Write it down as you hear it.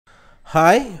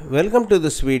Hi, welcome to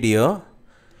this video.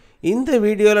 இந்த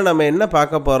வீடியோவில் நம்ம என்ன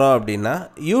பார்க்க போகிறோம் அப்படின்னா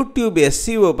யூடியூப்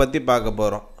SEO பற்றி பார்க்க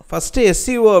போகிறோம். ஃபஸ்ட்டு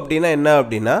SEO அப்படின்னா என்ன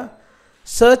அப்படின்னா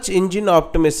சர்ச் இன்ஜின்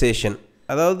ஆப்டிமைசேஷன்.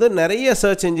 அதாவது நிறைய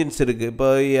சர்ச் இன்ஜின்ஸ் இருக்குது.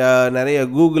 இப்போ நிறைய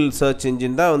கூகுள் சர்ச்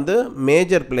இன்ஜின் தான் வந்து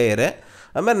மேஜர் பிளேயரு.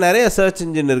 அது மாதிரி நிறைய சர்ச்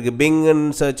இன்ஜின் இருக்குது.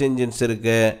 பிங்குன்னு சர்ச் இன்ஜின்ஸ்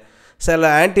இருக்குது.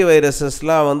 சில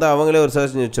ஆன்டிவைரஸஸ்லாம் வந்து அவங்களே ஒரு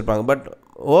சர்ச் இன்ஜின் வச்சுருப்பாங்க. பட்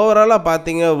ஓவராலாக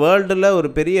பார்த்தீங்க வேர்ல்டில்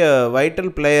ஒரு பெரிய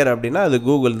வைட்டல் பிளேயர் அப்படின்னா அது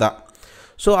கூகுள் தான்.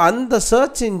 ஸோ அந்த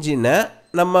சர்ச் இன்ஜினை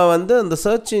நம்ம வந்து அந்த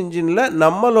சர்ச் இன்ஜினில்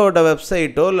நம்மளோட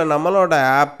வெப்சைட்டோ இல்லை நம்மளோட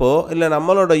ஆப்போ இல்லை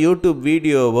நம்மளோட யூடியூப்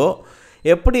வீடியோவோ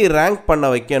எப்படி ரேங்க் பண்ண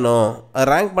வைக்கணும்,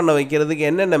 ரேங்க் பண்ண வைக்கிறதுக்கு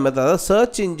என்னென்ன மெத்தட், அதாவது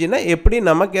சர்ச் இன்ஜினை எப்படி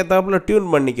நமக்கு ஏற்றாப்புல டியூன்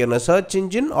பண்ணிக்கணும், சர்ச்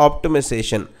இன்ஜின்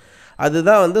ஆப்டிமைசேஷன்.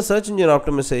 அதுதான் வந்து சர்ச் இன்ஜின்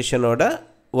ஆப்டிமைசேஷனோட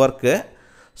ஒர்க்கு.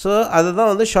 ஸோ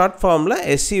அதுதான் வந்து ஷார்ட் ஃபார்மில்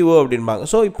SEO அப்படின்பாங்க.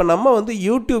 ஸோ இப்போ நம்ம வந்து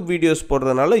யூடியூப் வீடியோஸ்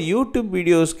போடுறதுனால யூடியூப்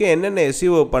வீடியோஸ்க்கு என்னென்ன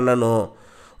SEO பண்ணணும்,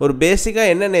 ஒரு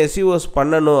பேசிக்காக என்னென்ன SEOs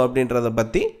பண்ணணும் அப்படின்றத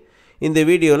பற்றி இந்த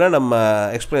வீடியோவில் நம்ம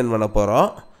எக்ஸ்பிளைன் பண்ண போகிறோம்.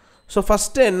 ஸோ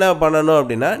ஃபஸ்ட்டு என்ன பண்ணணும்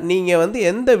அப்படின்னா, நீங்கள் வந்து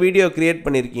எந்த வீடியோ க்ரியேட்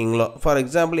பண்ணியிருக்கீங்களோ, ஃபார்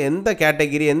எக்ஸாம்பிள் எந்த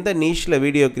கேட்டகிரி எந்த நீஷில்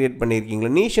வீடியோ க்ரியேட் பண்ணியிருக்கீங்களோ,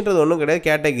 நீஷ்ன்றது ஒன்றும் கிடையாது,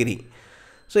 கேட்டகிரி.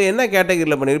 ஸோ என்ன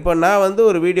கேட்டகிரியில் பண்ணியிருக்கேன், இப்போ நான் வந்து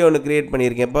ஒரு வீடியோ ஒன்று க்ரியேட்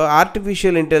பண்ணியிருக்கேன். இப்போ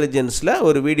ஆர்டிஃபிஷியல் இன்டெலிஜென்ஸில்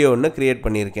ஒரு வீடியோ ஒன்று க்ரியேட்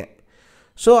பண்ணியிருக்கேன்.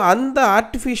 ஸோ அந்த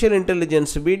ஆர்டிஃபிஷியல்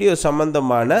இன்டெலிஜென்ஸ் வீடியோ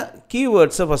சம்மந்தமான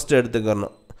கீவேர்ட்ஸை ஃபஸ்ட்டு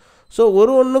எடுத்துக்கணும். ஸோ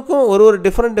ஒன்றுக்கும் ஒரு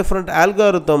டிஃப்ரெண்ட்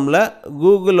ஆல்காரிதமில்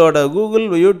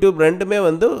கூகுள் யூடியூப் ரெண்டுமே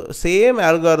வந்து சேம்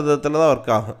ஆல்காரிதத்தில் தான் ஒர்க்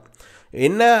ஆகும்.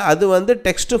 என்ன அது வந்து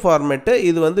டெக்ஸ்ட் ஃபார்மேட்டு,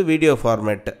 இது வந்து வீடியோ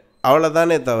ஃபார்மேட்டு,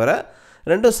 அவ்வளோதானே தவிர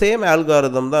ரெண்டும் சேம்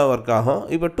ஆல்காரிதம் தான் ஒர்க் ஆகும்.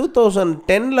 இப்போ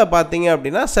 2010 பார்த்தீங்க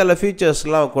அப்படின்னா சில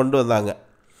ஃபீச்சர்ஸ்லாம் கொண்டு வந்தாங்க.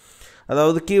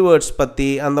 அதாவது கீவேர்ட்ஸ் பற்றி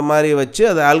அந்த மாதிரி வச்சு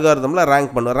அது ஆல்காரிதமில்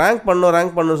ரேங்க்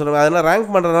பண்ணுன்னு சொல்லுவாங்க. அதனால்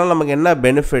ரேங்க் பண்ணுறதுனால நமக்கு என்ன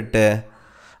பெனிஃபிட்டு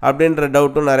அப்படின்ற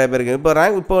டவுட்டும் நிறைய பேருக்கு.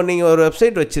 இப்போ நீங்கள் ஒரு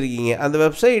வெப்சைட் வச்சுருக்கீங்க, அந்த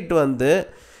வெப்சைட் வந்து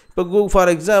இப்போ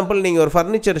ஃபார் எக்ஸாம்பிள் நீங்கள் ஒரு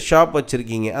ஃபர்னிச்சர் ஷாப்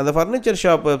வச்சுருக்கீங்க. அந்த ஃபர்னிச்சர்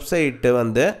ஷாப் வெப்சைட்டு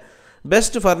வந்து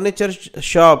best furniture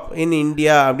shop in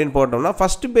India அப்படின்னு போட்டோம்னா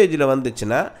ஃபஸ்ட்டு பேஜில்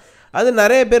வந்துச்சுன்னா அது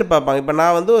நிறைய பேர் பார்ப்பாங்க. இப்போ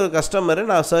நான் வந்து ஒரு கஸ்டமரு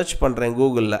நான் சர்ச் பண்ணுறேன்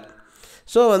கூகுளில்.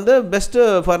 ஸோ வந்து best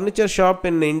furniture shop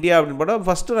in India அப்படின்னு போட்டால்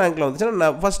ஃபஸ்ட்டு ரேங்க்கில் வந்துச்சுன்னா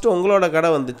நான் ஃபஸ்ட்டு உங்களோட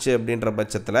கடை வந்துச்சு அப்படின்ற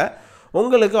பட்சத்தில்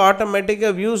உங்களுக்கு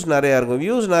ஆட்டோமேட்டிக்காக வியூஸ் நிறையா இருக்கும்.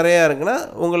 வியூஸ் நிறையா இருக்குன்னா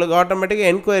உங்களுக்கு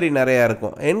ஆட்டோமேட்டிக்காக என்கொயரி நிறையா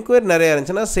இருக்கும். என்கொயரி நிறையா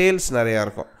இருந்துச்சுன்னா சேல்ஸ் நிறையா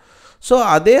இருக்கும். ஸோ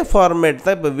அதே ஃபார்மேட்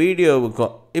தான் இப்போ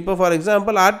வீடியோவுக்கும். இப்போ ஃபார்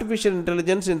எக்ஸாம்பிள் ஆர்டிஃபிஷியல்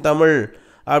இன்டெலிஜென்ஸ் இன் தமிழ்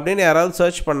அப்படின்னு யாராவது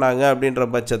சர்ச் பண்ணாங்க அப்படின்ற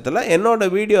பட்சத்தில்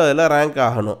என்னோடய வீடியோ அதில் ரேங்க்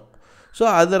ஆகணும். ஸோ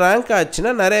அது ரேங்க்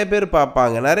ஆச்சுன்னா நிறைய பேர்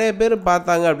பார்ப்பாங்க. நிறைய பேர்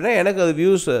பார்த்தாங்க அப்படின்னா எனக்கு அது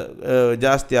வியூஸ்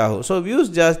ஜாஸ்தி ஆகும். ஸோ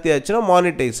வியூஸ் ஜாஸ்தி ஆச்சுன்னா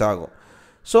மானிட்டைஸ் ஆகும்.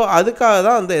 ஸோ அதுக்காக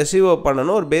தான் அந்த SEO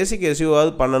பண்ணணும், ஒரு பேசிக்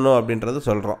SEOவாவது பண்ணணும் அப்படின்றது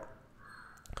சொல்கிறோம்.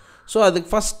 ஸோ அதுக்கு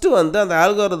ஃபஸ்ட்டு வந்து அந்த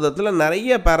ஆல்காரிதத்தில்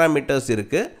நிறைய பேராமீட்டர்ஸ்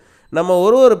இருக்குது. நம்ம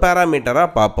ஒரு பேராமீட்டராக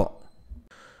பார்ப்போம்.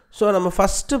 ஸோ நம்ம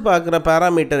ஃபஸ்ட்டு பார்க்குற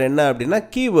பேராமீட்டர் என்ன அப்படின்னா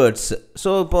கீவேர்ட்ஸ்.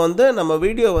 ஸோ இப்போ வந்து நம்ம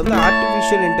வீடியோ வந்து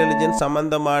ஆர்டிஃபிஷியல் இன்டெலிஜென்ஸ்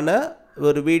சம்மந்தமான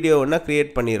ஒரு வீடியோ ஒன்று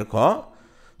க்ரியேட் பண்ணியிருக்கோம்.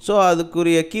 ஸோ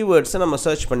அதுக்குரிய கீவேர்ட்ஸை நம்ம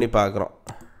சர்ச் பண்ணி பார்க்குறோம்.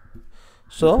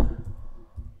 ஸோ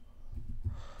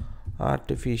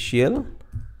ஆர்டிஃபிஷியல்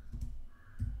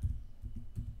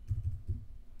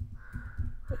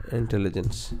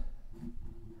இன்டெலிஜென்ஸ்,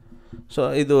 ஸோ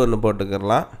இது ஒன்று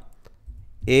போட்டுக்கிறலாம்,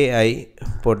 AI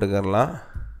போட்டுக்கிறலாம்,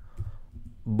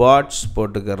 pots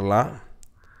போட்டுக்கிறலாம்,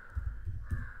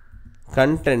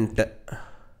 content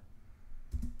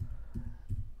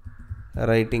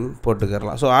writing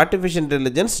போட்டுக்கிறலாம். So artificial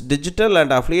intelligence digital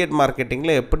and affiliate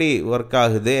மார்க்கெட்டிங்கில் எப்படி ஒர்க்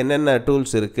ஆகுது, என்னென்ன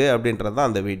டூல்ஸ் இருக்குது அப்படின்றது தான்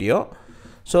அந்த வீடியோ.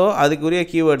 ஸோ அதுக்குரிய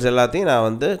கீவேர்ட்ஸ் எல்லாத்தையும் நான்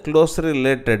வந்து க்ளோஸ்லி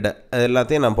ரிலேட்டட்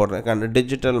எல்லாத்தையும் நான் போடுறேன்.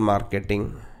 Digital marketing,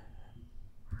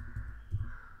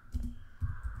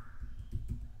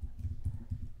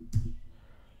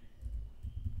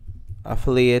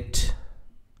 affiliate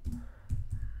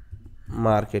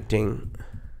marketing.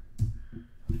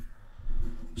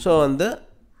 So வந்து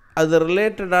அது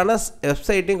ரிலேட்டடான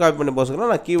வெப்சைட்டையும் காப்பி பண்ணி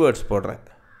போச்சுக்கலாம். நான் கீவேர்ட்ஸ் போடுறேன்.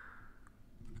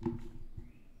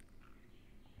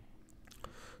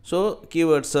 ஸோ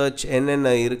கீவேர்ட் சர்ச்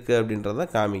என்னென்ன இருக்குது அப்படின்றத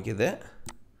காமிக்குது.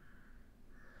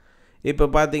 இப்போ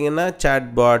பார்த்தீங்கன்னா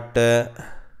சாட்பாட்டு,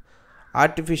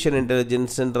 ஆர்டிஃபிஷியல்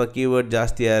இன்டெலிஜென்ஸுன்ற கீவேர்ட்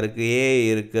ஜாஸ்தியாக இருக்குது, AI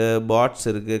இருக்குது, பாட்ஸ்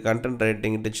இருக்குது, கண்டென்ட்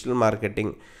ரைட்டிங், டிஜிட்டல்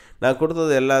மார்க்கெட்டிங், நான்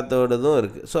கொடுத்தது எல்லாத்தோடதும்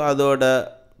இருக்குது. ஸோ அதோட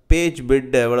பேஜ்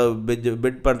பிட் எவ்வளோ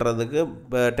பிட் பண்ணுறதுக்கு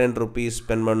இப்போ 10 rupees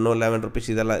ஸ்பெண்ட் பண்ணணும், 11 rupees,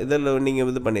 இதில் நீங்கள்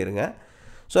இது பண்ணிடுங்க.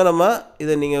 ஸோ நம்ம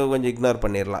இதை நீங்கள் கொஞ்சம் இக்னோர்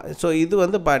பண்ணிடலாம். ஸோ இது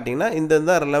வந்து பார்த்தீங்கன்னா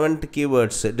இந்த relevant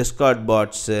keywords, Discord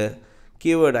parts,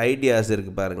 keyword ideas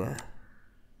இருக்குது பாருங்கள்.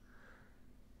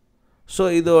 ஸோ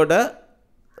இதோட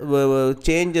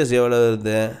சேஞ்சஸ் எவ்வளோ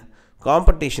இருக்குது,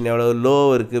 காம்படிஷன் எவ்வளோ லோ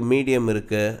இருக்குது, மீடியம்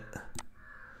இருக்குது,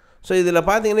 ஸோ இதில்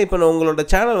பார்த்தீங்கன்னா இப்போ உங்களோட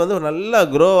சேனல் வந்து நல்லா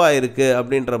க்ரோ ஆகிருக்கு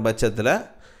அப்படின்ற பட்சத்தில்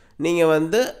நீங்கள்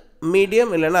வந்து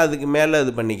மீடியம் இல்லைன்னா அதுக்கு மேலே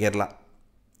இது பண்ணிக்கிறலாம்.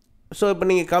 ஸோ இப்போ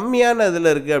நீங்கள் கம்மியான இதில்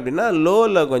இருக்குது அப்படின்னா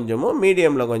லோவில் கொஞ்சமும்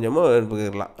மீடியமில் கொஞ்சமும்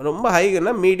எடுத்துக்கலாம். ரொம்ப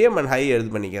ஹைனா மீடியம் அண்ட் ஹை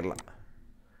இது பண்ணிக்கிறலாம்.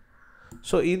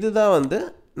 ஸோ இதுதான் வந்து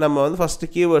நம்ம வந்து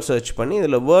ஃபஸ்ட்டு கீவேர்ட் சர்ச் பண்ணி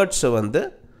இதில் வேர்ட்ஸை வந்து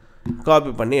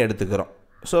காப்பி பண்ணி எடுத்துக்கிறோம்.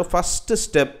 So first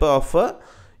step of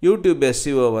YouTube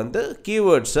SEO வந்து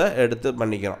கீவேர்ட்ஸை எடுத்து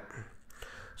பண்ணிக்கிறோம்.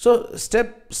 ஸோ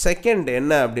ஸ்டெப் செகண்ட்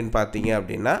என்ன அப்படின்னு பார்த்தீங்க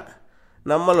அப்படின்னா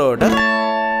நம்மளோட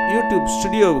யூடியூப்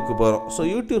ஸ்டுடியோவுக்கு போகிறோம். ஸோ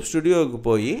யூடியூப் ஸ்டுடியோவுக்கு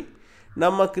போய்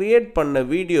நம்ம க்ரியேட் பண்ண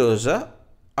வீடியோஸை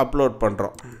அப்லோட்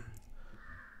பண்ணுறோம்.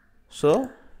 ஸோ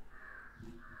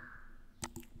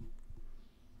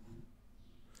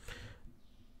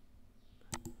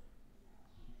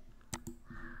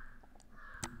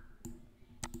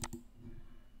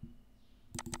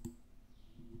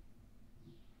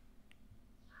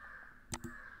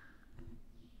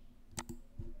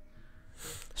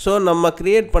நம்ம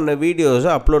க்ரியேட் பண்ண வீடியோஸை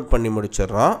அப்லோட் பண்ணி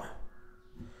முடிச்சிடுறோம்.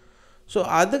 ஸோ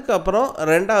அதுக்கப்புறம்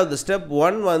ரெண்டாவது ஸ்டெப்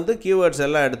 1 வந்து கீவேர்ட்ஸ்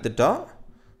எல்லாம் எடுத்துட்டோம்.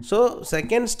 ஸோ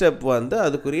செகண்ட் ஸ்டெப் வந்து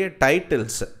அதுக்குரிய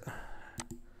டைட்டில்ஸு.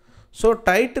 ஸோ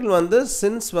டைட்டில் வந்து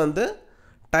சின்ஸ் வந்து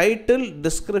டைட்டில்,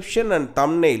 டிஸ்கிரிப்ஷன் அண்ட்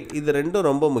தம்ப்நெயில் இது ரெண்டும்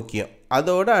ரொம்ப முக்கியம்.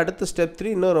 அதோட அடுத்த ஸ்டெப்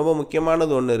 3 இன்னும் ரொம்ப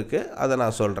முக்கியமானது ஒன்று இருக்குது, அதை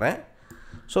நான் சொல்கிறேன்.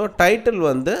 ஸோ டைட்டில்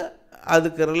வந்து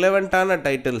அதுக்கு ரிலவெண்ட்டான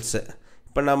டைட்டில்ஸு.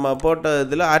 இப்போ நம்ம போட்ட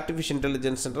இதில் ஆர்டிஃபிஷியல்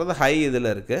இன்டெலிஜென்ஸ்ன்றது ஹை இதில்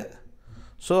இருக்குது.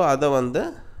 ஸோ அதை வந்து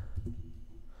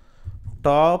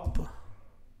top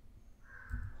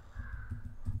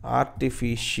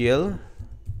artificial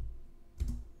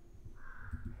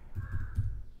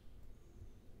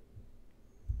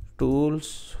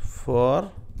tools for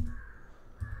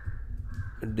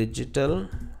digital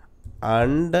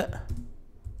and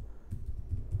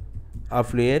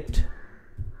affiliate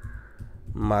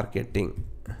marketing.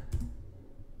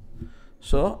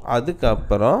 So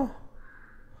அதுக்கப்புறம்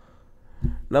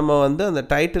நம்ம வந்து அந்த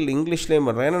டைட்டில் இங்கிலீஷ்லேயும்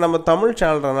போடுறோம். ஏன்னா நம்ம தமிழ்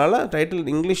சேனல்றனால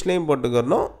டைட்டில் இங்கிலீஷ்லேயும்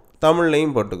போட்டுக்கிறோம்,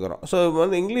 தமிழ்லேயும் போட்டுக்கிறோம். ஸோ இப்போ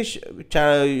வந்து இங்கிலீஷ்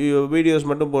வீடியோஸ்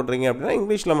மட்டும் போடுறீங்க அப்படின்னா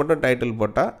இங்கிலீஷில் மட்டும் டைட்டில்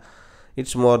போட்டால்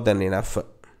இட்ஸ் மோர் தென் இனஃப்.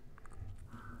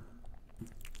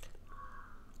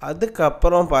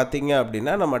 அதுக்கப்புறம் பார்த்தீங்க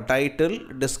அப்படின்னா நம்ம டைட்டில்,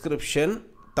 டிஸ்கிரிப்ஷன்,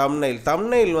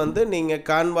 தம்ப்நெயில் வந்து நீங்கள்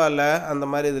கான்வாவில் அந்த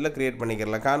மாதிரி இதில் க்ரியேட்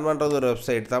பண்ணிக்கலாம். கான்வான்றது ஒரு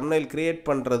வெப்சைட், தம்ப்நெயில் க்ரியேட்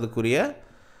பண்ணுறதுக்குரிய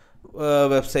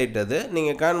வெப்சைட் அது.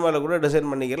 நீங்கள் கான்வாவில் கூட டிசைன்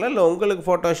பண்ணிக்கலாம், இல்லை உங்களுக்கு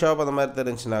ஃபோட்டோஷாப் அந்த மாதிரி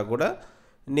தெரிஞ்சுன்னா கூட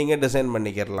நீங்கள் டிசைன்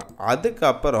பண்ணிக்கலாம்.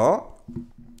 அதுக்கப்புறம்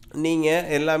நீங்கள்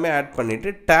எல்லாமே ஆட்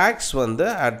பண்ணிவிட்டு டேக்ஸ் வந்து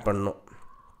ஆட் பண்ணணும்.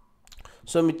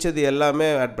 ஸோ மிச்சது எல்லாமே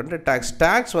ஆட் பண்ணிட்டு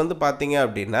டேக்ஸ் வந்து பார்த்தீங்க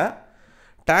அப்படின்னா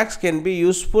tags can be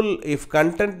useful if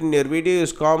content in your video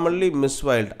is commonly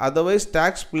misspelled. Otherwise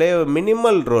tags play a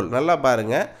minimal role. நல்லா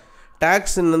பாருங்க,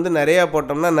 tags வந்து நிறைய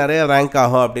போட்டோம்னா நிறைய ரேங்க்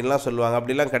ஆகும் அப்படின்லாம் சொல்லுவாங்க.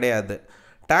 அப்படிலாம் கிடையாது.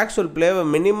 tags will play a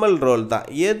minimal role தான்.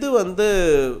 எது வந்து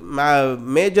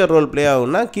மேஜர் ரோல் ப்ளே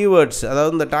ஆகும்னா கீவேர்ட்ஸ்,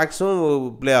 அதாவது இந்த tagsம்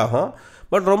ப்ளே ஆகும்,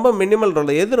 பட் ரொம்ப மினிமல்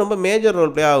ரோல். எது ரொம்ப மேஜர்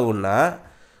ரோல் ப்ளே ஆகும்னா,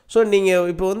 ஸோ நீங்கள்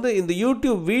இப்போ வந்து இந்த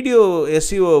யூடியூப் வீடியோ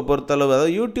SEO பொறுத்தளவு,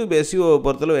 அதாவது யூடியூப் SEO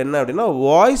பொறுத்தளவு என்ன அப்படின்னா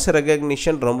வாய்ஸ்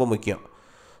ரெகக்னிஷன் ரொம்ப முக்கியம்.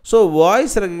 ஸோ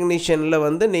வாய்ஸ் ரெகக்னிஷனில்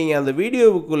வந்து நீங்கள் அந்த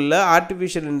வீடியோவுக்குள்ளே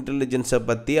ஆர்டிஃபிஷியல் இன்டெலிஜென்ஸை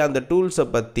பற்றி, அந்த டூல்ஸை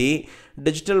பற்றி,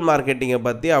 டிஜிட்டல் மார்க்கெட்டிங்கை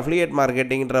பற்றி, அஃபிலியேட்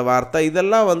மார்க்கெட்டிங்கிற வார்த்தை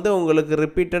இதெல்லாம் வந்து உங்களுக்கு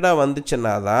ரிப்பீட்டடாக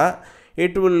வந்துச்சுன்னா தான்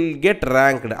இட் வில் கெட்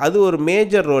ரேங்க்டு. அது ஒரு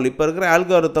மேஜர் ரோல் இப்போ இருக்கிற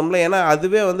ஆல்காரிதமில். ஏன்னா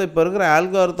அதுவே வந்து இப்போ இருக்கிற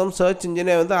ஆல்காரிதம் சர்ச்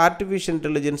இன்ஜினே வந்து ஆர்டிஃபிஷியல்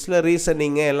இன்டெலிஜென்ஸில்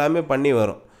ரீசனிங்கு எல்லாமே பண்ணி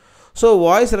வரும். ஸோ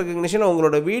வாய்ஸ் ரெகக்னிஷன்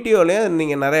உங்களோட வீடியோலேயே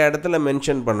நீங்கள் நிறைய இடத்துல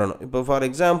மென்ஷன் பண்ணணும். இப்போ ஃபார்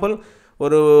எக்ஸாம்பிள்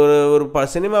ஒரு ஒரு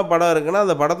சினிமா படம் இருக்குன்னா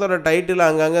அந்த படத்தோட டைட்டில்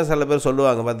அங்கங்கே சில பேர்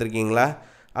சொல்லுவாங்க, பார்த்துருக்கீங்களா?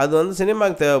 அது வந்து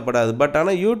சினிமாவுக்கு தேவைப்படாது, பட்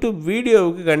ஆனால் யூடியூப்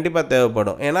வீடியோவுக்கு கண்டிப்பாக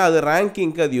தேவைப்படும். ஏன்னா அது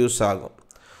ரேங்கிங்க்கு அது யூஸ் ஆகும்.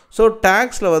 ஸோ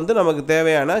டேக்ஸில் வந்து நமக்கு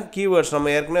தேவையான கீவேர்ட்ஸ்,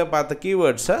 நம்ம ஏற்கனவே பார்த்த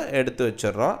கீவேர்ட்ஸை எடுத்து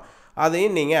வச்சிடுறோம்,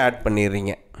 அதையும் நீங்கள் ஆட்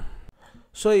பண்ணிடுறீங்க.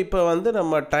 ஸோ இப்போ வந்து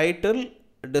நம்ம டைட்டில்,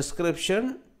 டிஸ்கிரிப்ஷன்,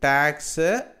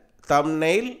 டேக்ஸு,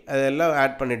 தம்ப்நெயில் அதெல்லாம்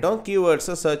ஆட் பண்ணிட்டோம்.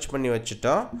 கீவேர்ட்ஸை சர்ச் பண்ணி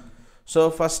வச்சுட்டோம். So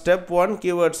first step 1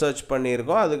 keyword search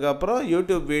பண்ணியிருக்கோம். அதுக்கப்புறம்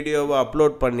யூடியூப் வீடியோவை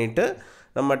அப்லோட் பண்ணிவிட்டு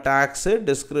நம்ம டேக்ஸு,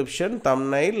 டிஸ்கிரிப்ஷன்,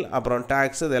 தம்ப்நெயில், அப்புறம்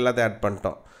டேக்ஸு இது எல்லாத்தையும் ஆட்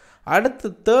பண்ணிட்டோம். அடுத்து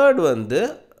தேர்ட் வந்து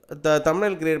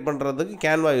தம்ப்நெயில் க்ரியேட் பண்ணுறதுக்கு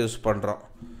கேன்வா யூஸ் பண்ணுறோம்.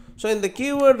 ஸோ இந்த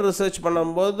கீவேர்ட் ரிசர்ச்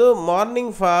பண்ணும்போது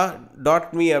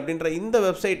morningfa.me அப்படின்ற இந்த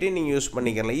வெப்சைட்டையும் நீங்கள் யூஸ்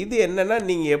பண்ணிக்கலாம். இது என்னென்னா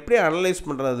நீங்கள் எப்படி அனலைஸ்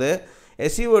பண்ணுறது,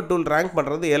 SEO டூல் ரேங்க்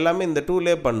பண்ணுறது எல்லாமே இந்த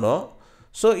டூலே பண்ணோம்.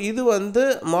 ஸோ இது வந்து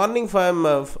மார்னிங்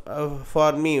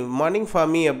ஃபார்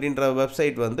மீ அப்படின்ற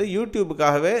வெப்சைட் வந்து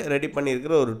யூடியூபுக்காகவே ரெடி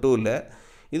பண்ணியிருக்கிற ஒரு டூலு.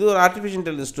 இது ஒரு ஆர்டிஃபிஷியல்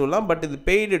இன்டெலிஜென்ஸ் டூல் தான், பட் இது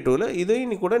பெய்டு டூலு.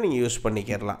 இதையும் கூட நீங்கள் யூஸ்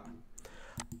பண்ணிக்கலாம்.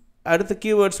 அடுத்து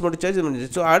கீவேர்ட்ஸ்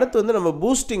முடிஞ்சிச்சு. ஸோ அடுத்து வந்து நம்ம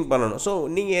பூஸ்டிங் பண்ணணும். ஸோ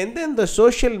நீங்கள் எந்தெந்த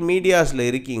சோஷியல் மீடியாஸில்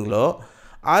இருக்கீங்களோ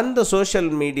அந்த சோஷியல்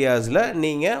மீடியாஸில்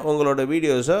நீங்கள் உங்களோட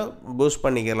வீடியோஸை பூஸ்ட்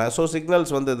பண்ணிக்கலாம். ஸோ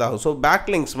சிக்னல்ஸ் வந்து இதாகும். ஸோ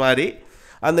பேக்லிங்ஸ் மாதிரி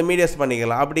அந்த மீடியாஸ்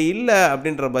பண்ணிக்கலாம். அப்படி இல்லை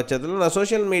அப்படின்ற பட்சத்தில் நான்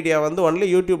சோஷியல் மீடியா வந்து ஒன்லி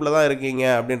யூடியூப்பில் தான் இருக்கீங்க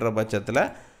அப்படின்ற பட்சத்தில்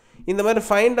இந்த மாதிரி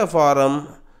ஃபைண்ட் அ ஃபாரம்,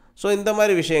 ஸோ இந்த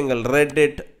மாதிரி விஷயங்கள்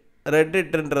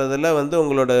ரெட்டிட்ன்றதில் வந்து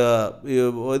உங்களோட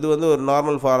இது வந்து ஒரு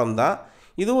நார்மல் ஃபாரம் தான்.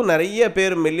 இதுவும் நிறைய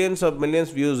பேர்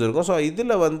மில்லியன்ஸ் வியூஸ் இருக்கும். ஸோ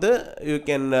இதில் வந்து you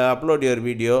can upload your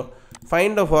video.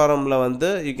 Find a ஃபாரமில் வந்து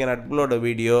you can upload a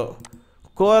video.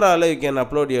 கோராவில் you can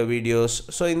upload your videos.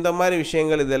 So இந்த மாதிரி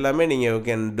விஷயங்கள் இது எல்லாமே நீங்கள் you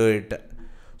can do it.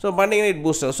 So பண்ணிங்கன்னா இட்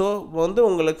பூஸ்டர். ஸோ வந்து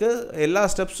உங்களுக்கு எல்லா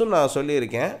ஸ்டெப்ஸும் நான்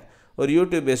சொல்லியிருக்கேன். ஒரு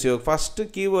YouTube SEO first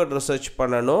keyword research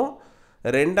பண்ணணும்.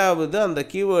 ரெண்டாவது அந்த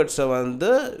கீவேர்ட்ஸை வந்து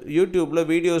யூடியூப்பில்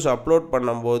வீடியோஸ் அப்லோட்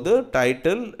பண்ணும்போது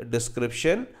டைட்டில்,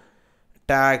 டிஸ்கிரிப்ஷன்,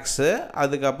 டேக்ஸு,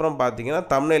 அதுக்கப்புறம் பார்த்தீங்கன்னா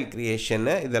தம்ப்நெயில்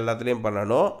க்ரியேஷனு, இது எல்லாத்துலேயும்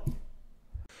பண்ணணும்.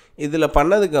 இதில்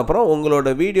பண்ணதுக்கப்புறம் உங்களோட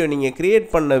வீடியோ நீங்கள் க்ரியேட்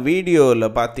பண்ண வீடியோவில்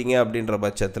பார்த்தீங்க அப்படின்ற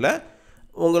பட்சத்தில்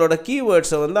உங்களோட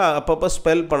கீவேர்ட்ஸை வந்து அப்பப்போ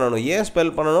ஸ்பெல் பண்ணணும். ஏன்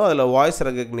ஸ்பெல் பண்ணணும்? அதில் வாய்ஸ்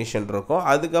ரெகக்னிஷன் இருக்கும்.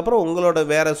 அதுக்கப்புறம் உங்களோட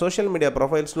வேறு சோஷியல் மீடியா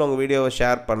ப்ரொஃபைல்ஸில் உங்கள் வீடியோவை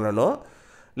ஷேர் பண்ணணும்.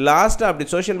 லாஸ்ட்டாக அப்படி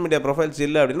சோஷியல் மீடியா ப்ரொஃபைல்ஸ்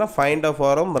இல்லை அப்படின்னா ஃபைண்ட் அ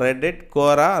ஃபாரம், ரெடிட்,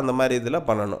 கோரா அந்த மாதிரி இதில்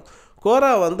பண்ணணும்.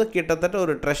 கோரா வந்து கிட்டத்தட்ட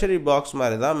ஒரு ட்ரெஷரி பாக்ஸ்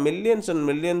மாதிரி தான். Millions and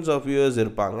millions of viewers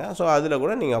இருப்பாங்க. ஸோ அதில்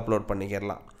கூட நீங்கள் அப்லோட்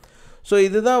பண்ணிக்கலாம். ஸோ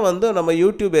இதுதான் வந்து நம்ம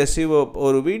யூடியூப் SEO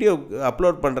ஒரு வீடியோ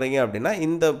அப்லோட் பண்ணுறீங்க அப்படின்னா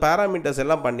இந்த பேராமீட்டர்ஸ்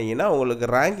எல்லாம் பண்ணிங்கன்னா உங்களுக்கு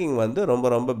ரேங்கிங் வந்து ரொம்ப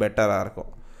ரொம்ப பெட்டராக இருக்கும்.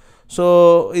 ஸோ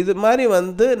இது மாதிரி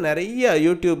வந்து நிறைய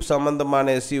யூடியூப்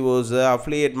சம்மந்தமான SEOs,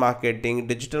 affiliate marketing,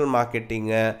 digital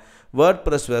marketing,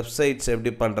 WordPress websites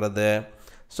எப்படி பண்ணுறது,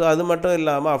 ஸோ அது மட்டும்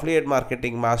இல்லாமல் affiliate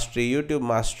marketing mastery, YouTube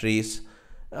மாஸ்ட்ரிஸ்,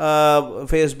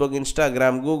 Facebook,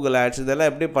 Instagram, Google ads இதெல்லாம்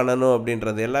எப்படி பண்ணணும்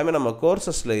அப்படின்றது எல்லாமே நம்ம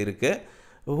கோர்சஸில் இருக்குது.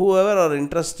 whoever are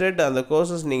interested அந்த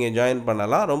கோர்சஸ் நீங்கள் ஜாயின்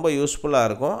பண்ணலாம். ரொம்ப யூஸ்ஃபுல்லாக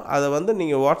இருக்கும். அதை வந்து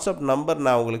நீங்கள் வாட்ஸ்அப் நம்பர்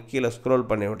நான் உங்களுக்கு கீழே ஸ்க்ரோல்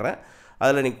பண்ணி விட்றேன்.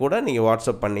 அதில் நீங்கள்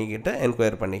வாட்ஸ்அப் பண்ணிக்கிட்டு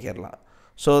என்கொயர் பண்ணிக்கிறலாம்.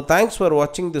 ஸோ தேங்க்ஸ் ஃபார்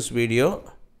வாட்சிங் திஸ் வீடியோ.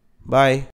 பாய்.